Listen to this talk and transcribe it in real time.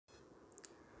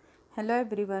Hello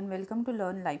everyone, welcome to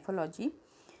Learn Lifeology.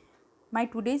 My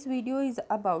today's video is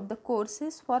about the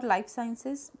courses for life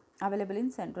sciences available in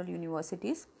central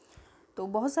universities. तो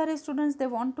बहुत सारे students they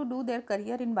want to do their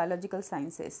career in biological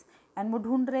sciences and वो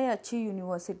ढूंढ रहे हैं अच्छी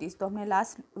universities. तो हमने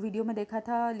लास्ट वीडियो में देखा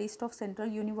था list of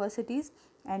central universities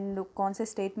and कौन से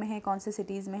स्टेट में है, कौन से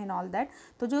सिटीज़ में है एंड ऑल दैट.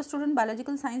 तो जो स्टूडेंट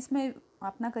बायोलॉजिकल साइंस में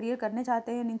अपना करियर करने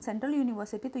चाहते हैं इन सेंट्रल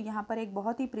यूनिवर्सिटी, तो यहाँ पर एक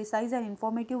बहुत ही प्रिसाइज एंड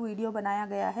इन्फॉर्मेटिव वीडियो बनाया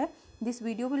गया है. This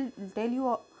video will tell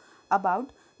you about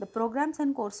the programmes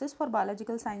and courses for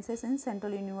biological sciences in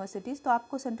central universities. तो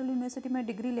आपको सेंट्रल यूनिवर्सिटी में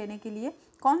डिग्री लेने के लिए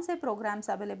कौन से प्रोग्राम्स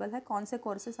अवेलेबल है, कौन से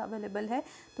कोर्सेज अवेलेबल है.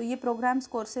 तो ये प्रोग्राम्स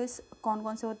कोर्सेज कौन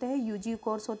कौन से होते हैं. यूजी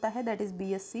कोर्स होता है दैट इज़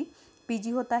बीएससी, पीजी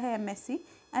होता है MSc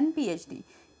and PhD.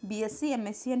 BSc,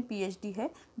 MSc and PhD है,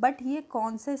 बट ये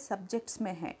कौन से सब्जेक्ट्स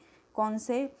में है, कौन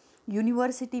से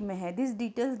यूनिवर्सिटी में है, this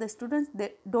details the students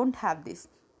they don't have this.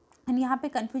 And यहाँ पे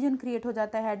कन्फ्यूजन क्रिएट हो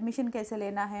जाता है, एडमिशन कैसे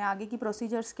लेना है, आगे की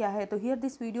प्रोसीजर्स क्या है. तो here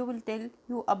this video will tell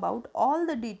you about all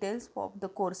the details of the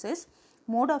courses,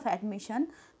 mode of admission,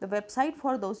 the website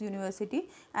for those university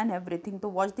and everything. तो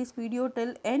watch this video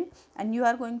till end and you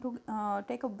are going to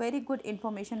take a very good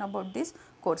information about this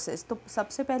courses. तो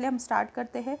सबसे पहले हम start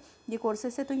करते हैं ये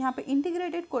courses से. तो यहाँ पे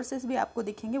इंटीग्रेटेड कोर्सेज भी आपको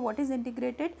दिखेंगे. What is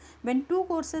integrated? When two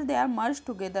courses they are merge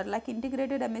together, like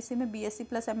integrated MSc में बीएससी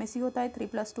प्लस एमएससी होता है,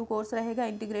 3+2 कोर्स रहेगा.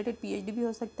 इंटीग्रेटेड पीएचडी भी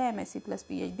हो सकता है, एमएससी प्लस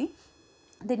पीएचडी.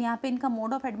 देन यहाँ पे इनका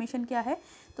मोड ऑफ एडमिशन क्या है.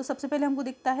 तो सबसे पहले हमको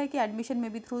दिखता है कि एडमिशन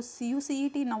में भी through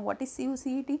CUCET. Now what is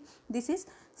CUCET? This is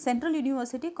central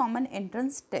university common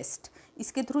entrance test.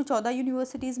 इसके थ्रू 14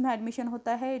 यूनिवर्सिटीज़ में एडमिशन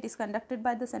होता है. It is conducted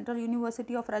by the central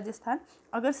university of Rajasthan.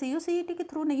 अगर CUCET के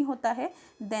थ्रू नहीं होता है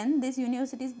then this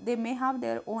universities they may have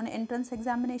their own entrance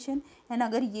examination. And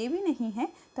अगर ये भी नहीं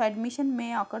है तो admission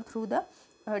may occur through the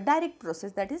direct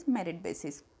process that is merit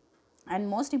basis. And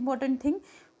most important thing,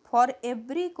 for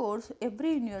every course, every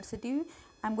university,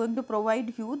 I'm going to provide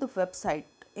you the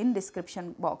website in description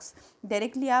box.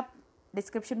 Directly आप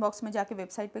description box में जाके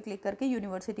website पे click करके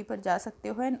university पर जा सकते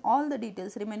हो and all the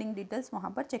details, remaining details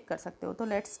वहाँ पर चेक कर सकते हो. तो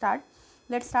let's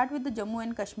start with the Jammu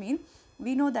and Kashmir.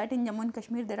 We know that in Jammu and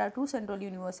Kashmir there are 2 central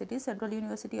universities. Central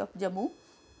university of Jammu,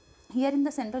 here in the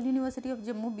central university of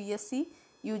Jammu BSc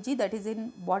UG that is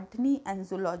in botany and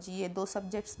zoology, ये 2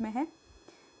 subjects में है.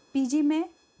 PG में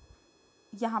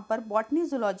यहाँ पर botany,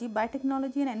 zoology,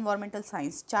 biotechnology and environmental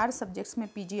science 4 subjects में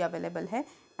PG available है.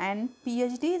 And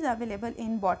PhD is available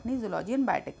in botany, zoology and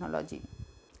biotechnology.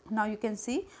 Now you can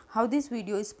see how this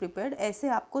video is prepared. ऐसे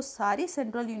आपको सारी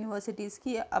सेंट्रल यूनिवर्सिटीज़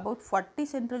की अबाउट 40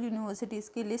 सेंट्रल यूनिवर्सिटीज़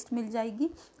की list मिल जाएगी.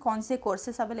 कौन से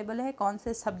कोर्सेस अवेलेबल है, कौन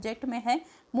से सब्जेक्ट में है,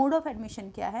 मोड ऑफ एडमिशन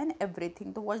क्या है एंड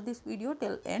एवरीथिंग. तो watch this video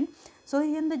till and. So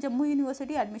in the Jammu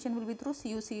university admission will be through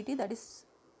CUCET that is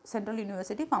Central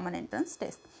University Common Entrance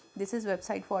Test. This is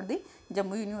website for the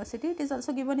Jammu University. It is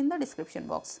also given in the description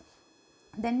box.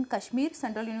 Then Kashmir,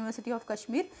 Central University of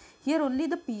Kashmir. Here only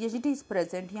the PhD is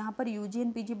present. यहाँ पर UG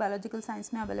and PG Biological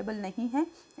Science में available नहीं है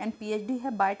and PhD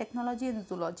है Biotechnology and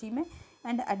Zoology में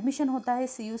and admission होता है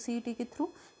CUCET के through.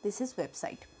 This is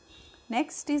website.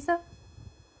 Next is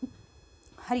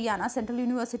Haryana, Central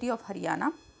University of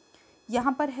Haryana.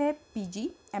 यहाँ पर है PG,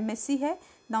 MSc है.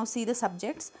 Now see the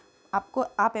subjects.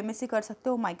 आप एमएससी कर सकते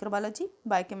हो microbiology,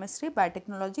 biochemistry,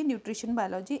 biotechnology, nutrition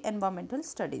biology, environmental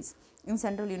studies in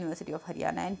central university of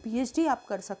Haryana. And PhD आप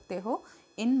कर सकते हो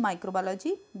इन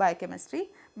microbiology, biochemistry,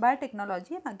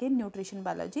 biotechnology and again nutrition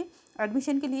biology.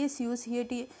 Admission के लिए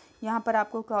CUCET यहाँ पर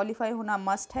आपको क्वालिफाई होना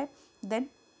मस्ट है. देन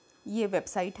ये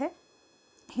वेबसाइट है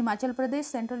Himachal Pradesh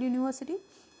central university.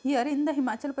 Here in the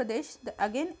Himachal Pradesh,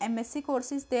 again MSc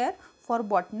course is there for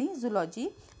botany, zoology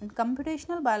and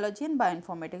computational biology and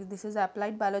bioinformatics. This is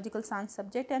applied biological science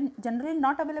subject and generally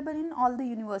not available in all the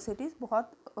universities.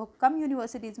 बहुत कम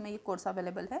universities में ये course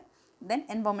available है. Then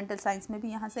environmental science में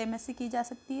भी यहाँ से MSc की जा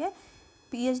सकती है.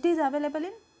 PhD is available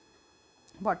in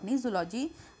botany, zoology,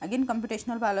 again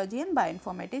computational biology and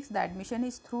bioinformatics. The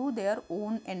admission is through their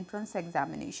own entrance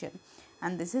examination.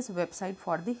 And this is website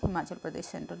for the Himachal Pradesh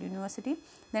Central University.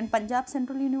 Then Punjab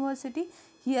Central University,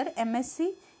 here MSc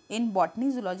in botany,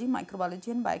 zoology,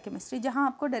 microbiology and biochemistry. जहाँ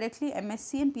आपको directly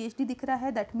MSc and PhD दिख रहा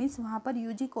है that means वहाँ पर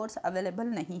UG course available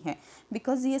नहीं है,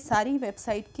 because ये सारी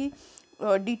वेबसाइट की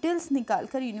डिटेल्स निकाल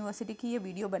कर यूनिवर्सिटी की ये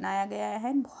वीडियो बनाया गया है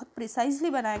एंड बहुत प्रिसाइजली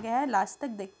बनाया गया है. लास्ट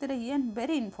तक देखते रहिए and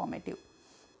very informative.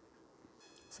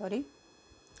 Sorry.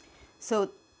 So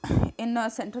in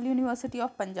central university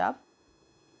of Punjab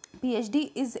PhD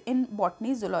is in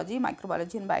botany, zoology,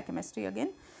 microbiology and biochemistry. Again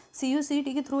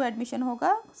CUCET के थ्रू एडमिशन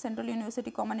होगा, central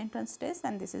university common entrance test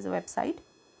and this is a website.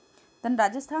 Then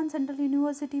Rajasthan central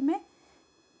university में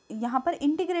यहाँ पर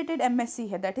integrated MSc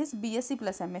है that is BSc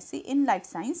plus MSc in life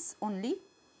science only.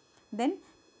 Then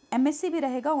MSc भी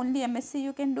रहेगा, only MSc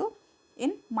you can do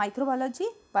in microbiology,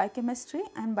 biochemistry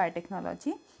and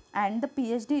biotechnology, and the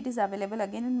PhD it is available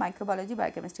again in microbiology,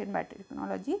 biochemistry and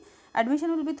biotechnology.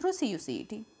 Admission will be through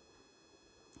CUCET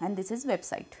and this is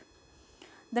website.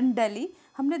 Then Delhi,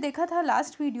 हमने देखा था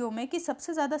last video में कि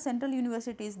सबसे ज़्यादा central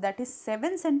universities that is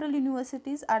 7 central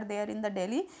universities are there in the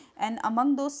Delhi and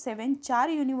among दो 7 4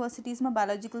 universities में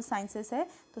biological sciences है.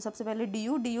 तो सबसे पहले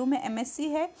DU में MSc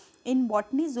है in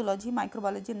botany, zoology,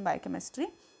 microbiology and biochemistry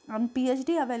and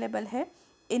PhD available है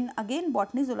in again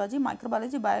botany, zoology,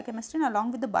 microbiology, biochemistry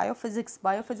along with the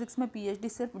biophysics में PhD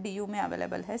सिर्फ DU में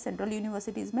अवेलेबल है सेंट्रल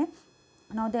यूनिवर्सिटीज़ में.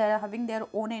 Now they are having their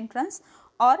own entrance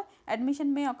और admission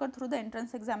में अकर through the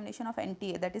entrance examination of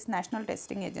NTA that is national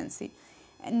testing agency.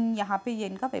 And यहाँ पे ये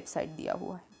इनका वेबसाइट दिया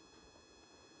हुआ है.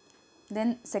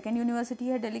 देन सेकेंड यूनिवर्सिटी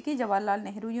है दिल्ली की Jawaharlal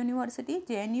Nehru university,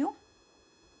 JNU,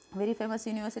 very famous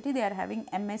university. They are having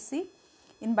MSc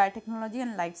in biotechnology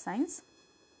and life science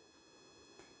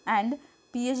and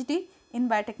PhD in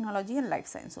biotechnology and life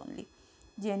science only.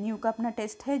 JNU का अपना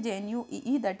टेस्ट है JNU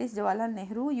EE that is Jawaharlal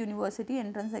Nehru university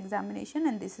entrance examination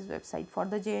and this is website for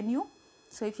the JNU.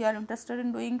 So if you are interested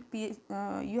in doing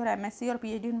your MSc or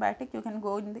PhD in biotech you can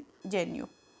go in the JNU.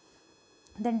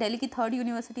 Then Delhi की third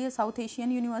university है south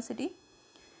Asian university.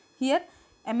 Here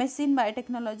MSc in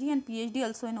biotechnology and PhD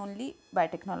also in only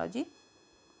biotechnology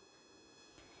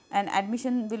and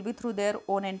admission will be through their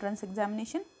own entrance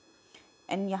examination.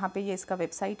 And यहाँ पे ये इसका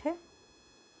website है.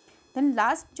 Then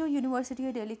last जो university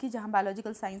है दिल्ली की जहाँ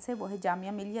बायोलॉजिकल साइंस है वो है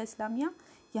जामिया मिलिया इस्लामिया.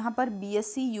 यहाँ पर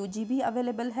BSc UG भी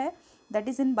अवेलेबल है that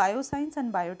is in bio science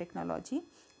and biotechnology.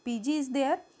 PG is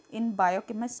there in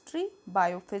biochemistry,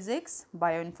 biophysics,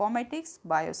 bioinformatics,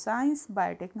 bioscience,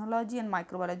 biotechnology and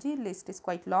microbiology. List is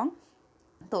quite long.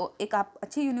 तो एक आप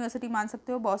अच्छी यूनिवर्सिटी मान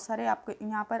सकते हो, बहुत सारे आपको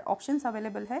यहाँ पर ऑप्शंस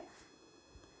अवेलेबल है.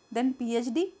 Then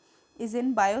PhD is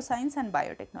in bioscience and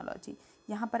biotechnology.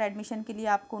 यहाँ पर एडमिशन के लिए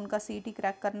आपको उनका CET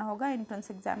क्रैक करना होगा,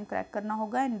 एंट्रेंस एग्जाम क्रैक करना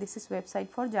होगा and this is website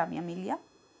for Jamia Millia.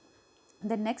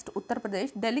 Then next Uttar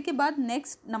Pradesh. Delhi के बाद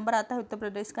नेक्स्ट नंबर आता है उत्तर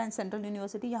प्रदेश का इन सेंट्रल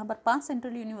यूनिवर्सिटी. यहाँ पर 5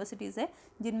 सेंट्रल यूनिवर्सिटीज़ है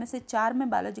जिनमें से 4 में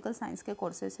बायोलॉजिकल साइंस के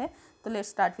कोर्सेज है. तो let's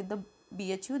start with the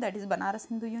BHU that is Banaras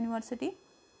Hindu university.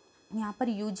 यहाँ पर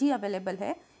UG अवेलेबल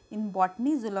है in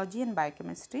botany, zoology and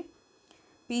biochemistry.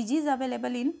 PG is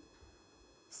available in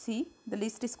the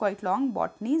list is quite long: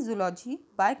 botany, zoology,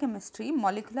 biochemistry,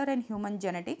 molecular and human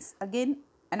genetics, again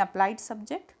an applied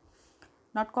subject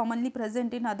not commonly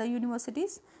present in other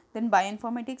universities. Then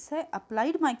bioinformatics है,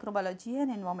 applied microbiology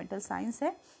and environmental science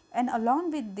है. And along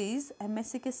with these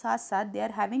MSc के साथ साथ they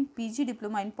are having PG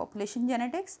diploma in population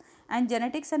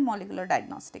genetics and molecular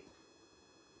diagnostic.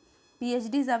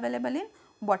 PhD is available in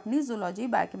botany, zoology,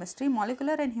 biochemistry,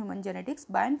 molecular and human genetics,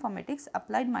 bioinformatics,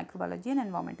 applied microbiology and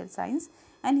environmental science.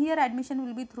 And here admission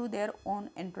will be through their own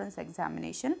entrance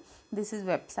examination. This is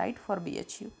website for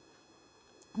BHU.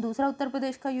 दूसरा उत्तर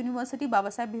प्रदेश का university Baba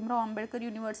Saheb Bhimrao Ambedkar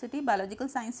university. Biological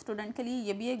science student के लिए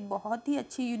ये भी एक बहुत ही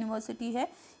अच्छी university है.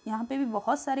 यहाँ पे भी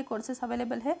बहुत सारे कोर्सेज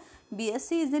अवेलेबल है.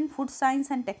 BSc is in food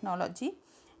science and technology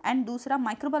and दूसरा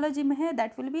माइक्रोबायोलॉजी में है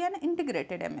that will be an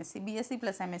integrated MSc, BSc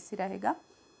plus MSc रहेगा.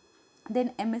 Then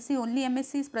MSc, only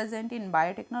MSc is present in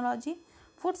biotechnology,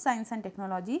 food science and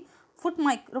technology, food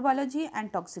microbiology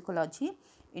and toxicology,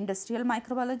 industrial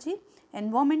microbiology,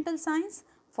 environmental science,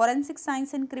 forensic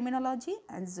science and criminology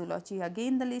and zoology.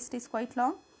 Again the list is quite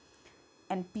long.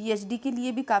 And PhD के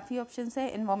लिए भी काफ़ी options है.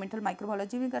 environmental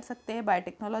microbiology में कर सकते हैं,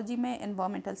 biotechnology में,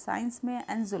 environmental science में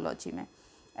and zoology में.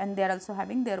 And they are also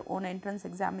having their own entrance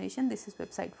examination. This is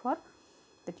website for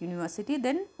that university.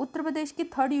 Then Uttar Pradesh की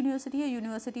थर्ड यूनिवर्सिटी है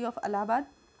university of Allahabad.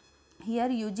 Here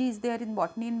UG is there in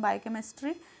botany and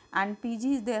biochemistry and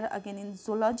PG is there again in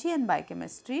zoology and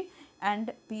biochemistry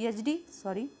and PhD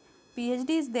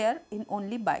is there in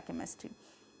only biochemistry.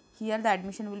 Here the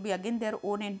admission will be again their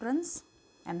own entrance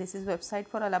and this is website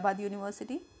for Allahabad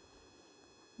University.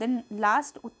 Then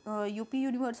last UP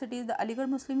university is the Aligarh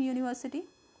Muslim University.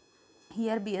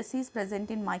 Here BSc is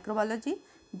present in microbiology,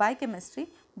 biochemistry,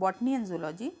 botany and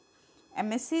zoology.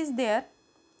 MSc is there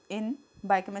in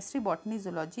biochemistry, botany,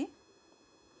 zoology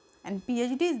and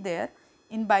PhD is there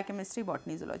in biochemistry,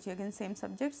 botany, zoology, again same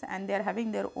subjects and they are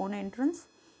having their own entrance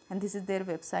and this is their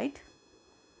website.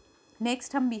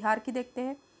 Next हम बिहार की देखते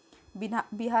हैं.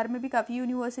 बिहार में भी काफ़ी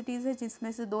universities है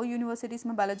जिसमें से 2 यूनिवर्सिटीज़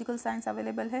में बायोलॉजिकल साइंस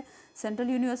अवेलेबल है. Central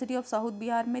university of south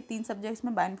Bihar में 3 सब्जेक्ट्स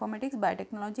में bioinformatics,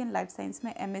 biotechnology and life science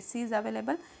में MSc is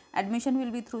available. Admission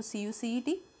will be through CUCET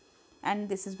and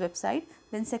this is website.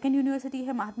 Then second university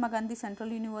है Mahatma Gandhi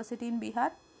central university in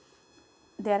Bihar.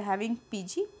 They are having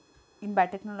PG in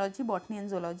biotechnology, botany and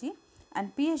zoology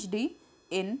and PhD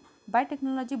in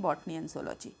biotechnology, botany and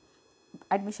zoology.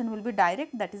 admission will be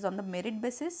direct, that is on the merit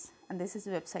basis, and this is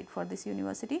website for this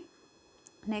university.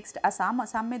 Next Assam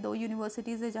में 2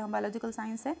 universities है जहाँ biological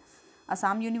science है.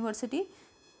 Assam university,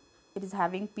 it is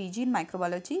having PG in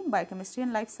microbiology, biochemistry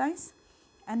and life science,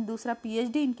 and दूसरा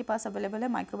PhD इनके पास available है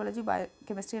microbiology,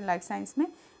 biochemistry and life science में.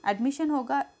 Admission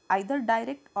होगा either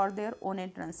direct और their own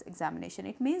entrance examination.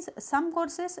 It means some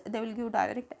courses they will give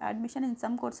direct admission, in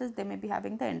some courses they may be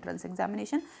having the entrance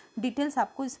examination. Details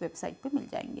आपको इस website पे मिल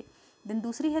जाएंगे. Then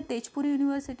दूसरी है Tezpur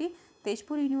university.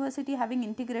 Tezpur university having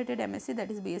integrated MSc,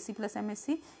 that is BSc plus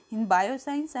MSc in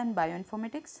bioscience and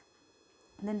bioinformatics.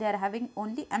 Then they are having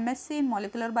only MSc in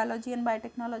molecular biology and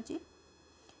biotechnology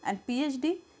and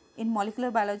PhD in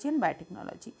molecular biology and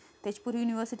biotechnology. Tezpur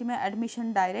university में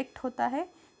admission direct होता है.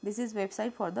 This is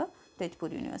website for the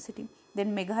Tezpur university. Then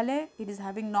Meghalaya, it is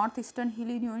having north eastern hill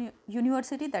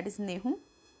university, that is Nehru,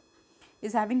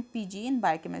 is having PG in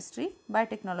biochemistry,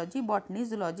 biotechnology, botany,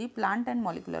 zoology, plant and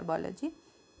molecular biology.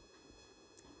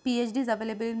 PhD is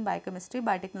available in biochemistry,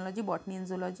 biotechnology, botany and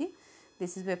zoology.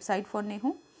 This is website for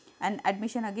NEHU, and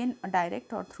admission again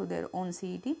direct or through their own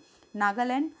CET.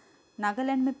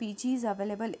 Nagaland में PG is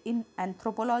available in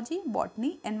anthropology,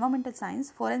 botany, environmental science,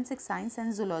 forensic science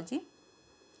and zoology.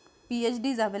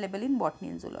 PhD is available in botany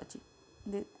and zoology.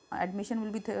 The admission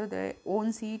will be through their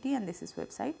own CET, and this is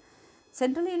website.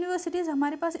 Central universities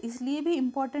हमारे पास इसलिए भी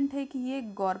important है कि ये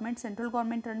government, central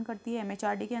government run करती है,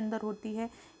 MHRD के अंदर होती है,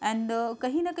 एंड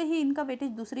कहीं ना कहीं इनका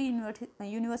वेटेज दूसरी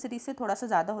यूनिवर्सिटी से थोड़ा सा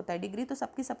ज़्यादा होता है. डिग्री तो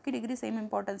सबकी डिग्री सेम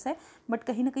इंपॉर्टेंस है, बट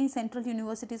कहीं ना कहीं सेंट्रल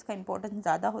यूनिवर्सिटीज़ का इंपॉर्टेंस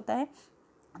ज़्यादा होता है.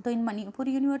 तो इन Manipur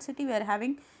university we are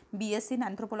having BSc in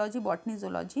anthropology, botany,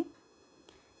 zoology,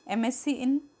 MSc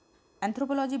in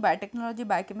anthropology, biotechnology,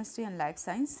 biochemistry and life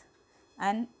science,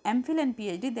 and MPhil and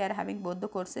PhD they are having both the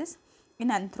courses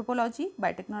in anthropology,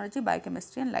 biotechnology,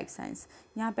 biochemistry and life science.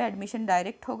 यहाँ पे admission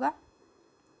direct होगा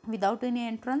without any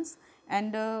entrance,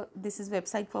 and this is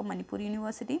website for Manipur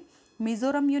university.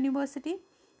 Mizoram university,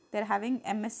 they are having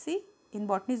MSc in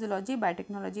botany, zoology,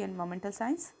 biotechnology, environmental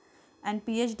science and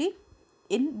PhD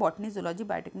in botany, zoology,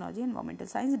 biotechnology, environmental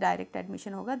science. Direct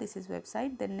admission होगा. This is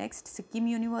website. Then next Sikkim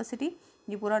university,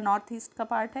 ये पूरा north east का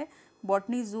part है.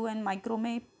 Botany, जू and micro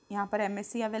में यहाँ पर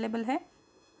MSc available है,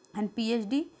 and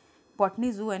PhD botany,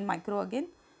 zoo and micro again.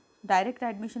 Direct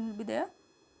admission will be there.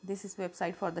 This is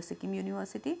website for the Sikkim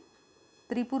University.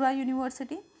 Tripura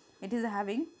University, it is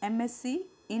having MSc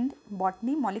in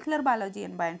botany, molecular biology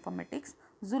and bioinformatics,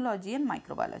 zoology and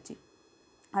microbiology.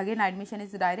 Again admission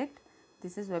is direct.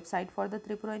 This is website for the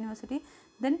Tripura University.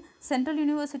 Then Central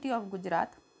University of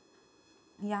Gujarat,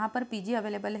 यहाँ पर PG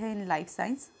available है in life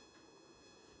science,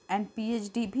 and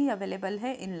PhD भी available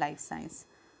है in life science.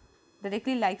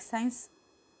 Directly life science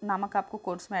नामक आपको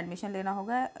course में admission लेना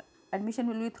होगा. Admission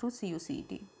will be through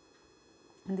CUCET.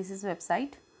 This is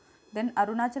website. Then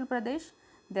Arunachal Pradesh,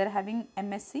 they are having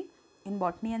MSc in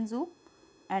botany and जू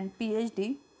and PhD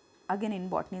again in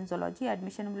botany and zoology.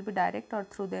 Admission will be direct और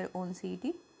through their own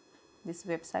CET. This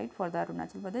website for the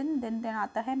Arunachal Pradesh. Then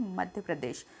आता है मध्य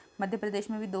प्रदेश. मध्य प्रदेश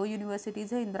में भी 2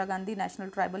 universities है. Indira Gandhi national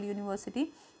tribal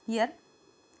university, here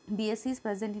BSc is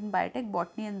present in biotech,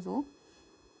 botany and जू,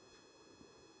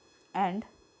 and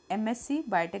MSc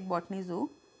biotech, botany, जू.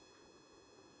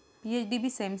 PhD भी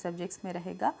same subjects में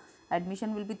रहेगा.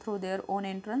 Admission will be through their own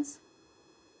entrance.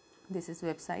 This is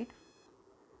website.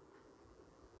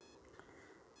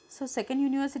 So second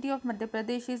university of Madhya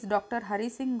Pradesh is doctor Hari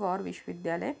Singh गौर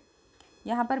विश्वविद्यालय.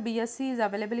 यहाँ पर BSc is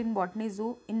available in botany,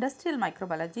 जू, industrial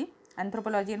microbiology,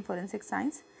 anthropology and forensic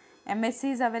science. MSc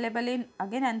is available in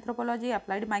again anthropology,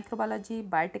 applied microbiology,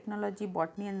 biotechnology,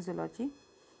 botany and zoology,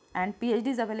 and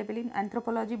PhD is available in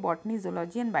anthropology, botany,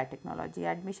 zoology and biotechnology.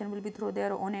 Admission will be through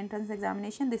their own entrance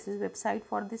examination. This is website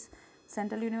for this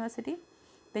central university.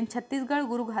 Then Chhattisgarh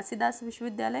गुरु घासीदास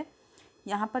विश्वविद्यालय,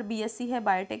 यहाँ पर BSc है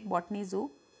biotech, botany, जू.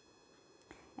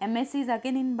 MSc is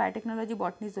again in biotechnology,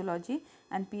 botany, zoology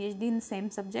and PhD in same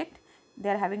subject.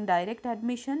 They are having direct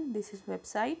admission. This is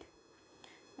website.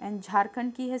 And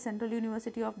Jharkhand की है central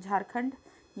university of Jharkhand.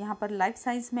 यहाँ पर life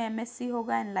science में MSc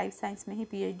होगा एंड लाइफ साइंस में ही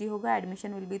PhD होगा.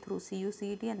 Admission will be through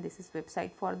CUCET and this is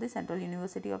website for the central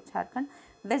university of Jharkhand.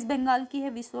 Waste Bengal की है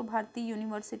विश्व Bharti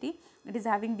university. It is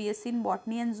having BSc in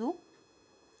botany and जू,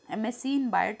 MSc in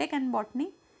biotech and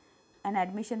botany, and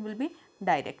admission will be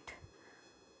direct.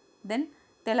 Then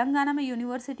Telangana में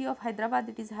university of Hyderabad,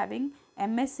 it is having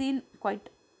MSc in quite,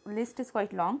 list is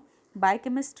quite long,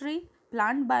 biochemistry,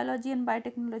 plant biology and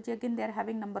biotechnology. Again they are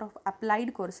having number of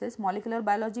applied courses. Molecular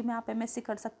biology में आप MSc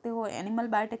कर सकते हो, animal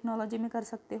biotechnology में कर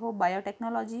सकते हो,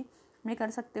 बायोटेक्नोलॉजी में कर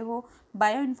सकते हो,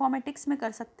 बायो इन्फॉर्मेटिक्स में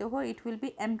कर सकते हो. It will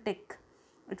be MTech.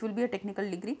 It will be a technical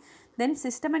degree. Then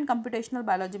system and computational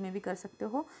biology में भी कर सकते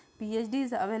हो। PhD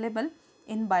is available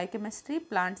in biochemistry,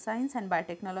 plant science and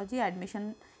biotechnology.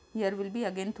 Admission here will be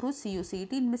again through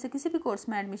CUCET। इनमें से किसी भी course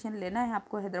में एडमिशन लेना है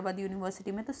आपको हैदराबाद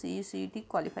यूनिवर्सिटी में तो CUCET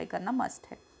क्वालिफाई करना मस्ट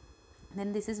है।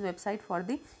 Then this is website for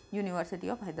the university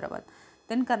of Hyderabad.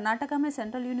 Then Karnataka में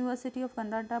सेंट्रल यूनिवर्सिटी ऑफ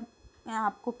कर्नाटक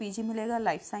आपको PG मिलेगा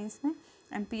लाइफ साइंस में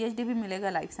एंड PhD भी मिलेगा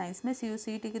लाइफ साइंस में।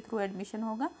 CUCET के थ्रू एडमिशन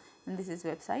होगा and this is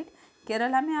website.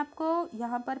 Kerala में आपको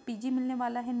यहाँ पर PG मिलने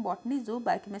वाला है इन बॉटनी, जू,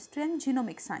 बायोकेमिस्ट्री एंड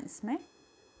जीनोमिक साइंस में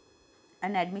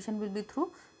and admission will be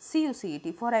through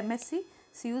CUCET। For MSc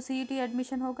CUCET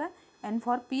admission होगा एंड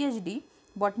फॉर PhD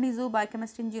बॉटनी, जू,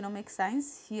 biochemistry and genomic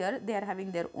science here they are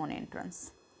having their own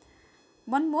entrance.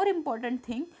 One more important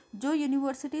thing, जो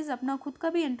universities अपना खुद का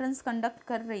भी entrance conduct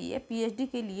कर रही है PhD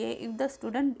के लिए, if the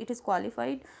student it is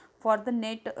qualified for the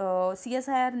net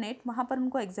CSIR net, वहाँ पर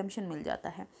उनको एग्जामेशन मिल जाता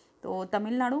है। तो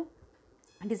Tamil Nadu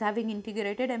it is having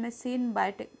integrated MSc in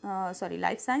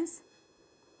life science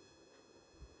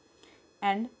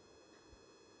and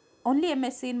only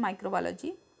MSc in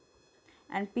microbiology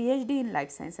and PhD in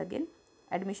life science again.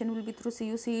 Admission will be through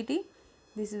CUCET.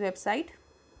 This is website.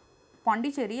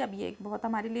 Pondicherry, अब ये एक बहुत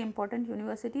हमारे लिए इम्पॉर्टेंट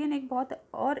यूनिवर्सिटी है। एक बहुत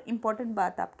और इम्पॉर्टेंट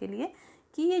बात आपके लिए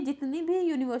कि ये जितनी भी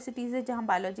यूनिवर्सिटीज़ है जहाँ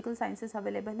बायोलॉजिकल साइंसेस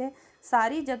अवेलेबल है,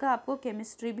 सारी जगह आपको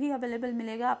केमिस्ट्री भी अवेलेबल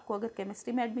मिलेगा। आपको अगर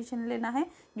केमिस्ट्री में एडमिशन लेना है,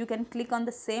 you can click on the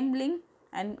same link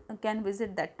and can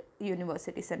visit that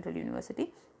university, central university.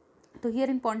 तो here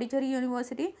in Pondicherry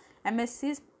university MSc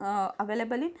is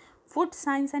available in food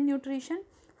science and nutrition,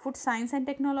 food science and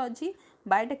technology,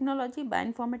 biotechnology,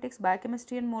 bioinformatics,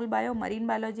 biochemistry and mole bio, marine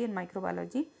biology and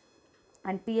microbiology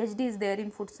and PhD is there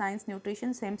in food science,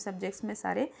 nutrition, same subjects में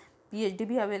सारे PhD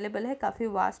भी available है। काफ़ी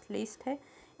vast list है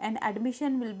and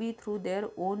admission will be through their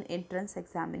own entrance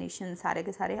examination. सारे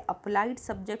के सारे applied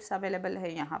subjects available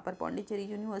है यहाँ पर पौंडीचेरी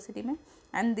यूनिवर्सिटी में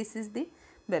and this is the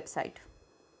website.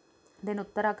 Then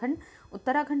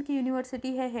Uttarakhand की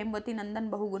यूनिवर्सिटी है Hemvati Nandan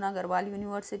Bahuguna Garhwal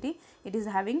university. It is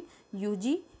having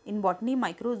UG in botany,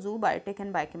 micro, जू, biotech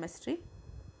and biochemistry,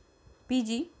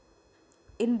 PG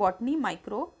in botany,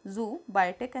 micro, जू,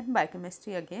 biotech and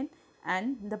biochemistry again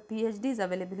and the PhD is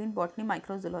available in botany,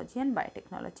 microzoology and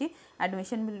biotechnology.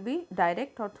 Admission will be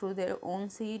direct or through their own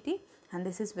CET and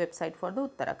this is website for the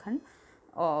Uttarakhand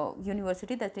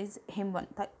university, that is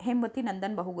Hemwati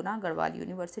Nandan Bahuguna Garhwal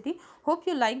University. Hope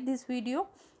you like this video.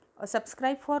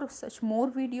 Subscribe for such more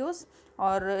videos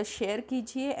और share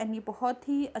कीजिए and ये बहुत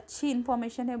ही अच्छी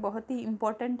information है, बहुत ही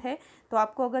important है। तो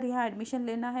आपको अगर यहाँ एडमिशन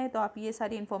लेना है तो आप ये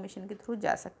सारी इन्फॉर्मेशन के थ्रू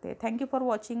जा सकते हैं। Thank you for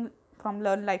watching from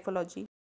learn लाइफोलॉजी।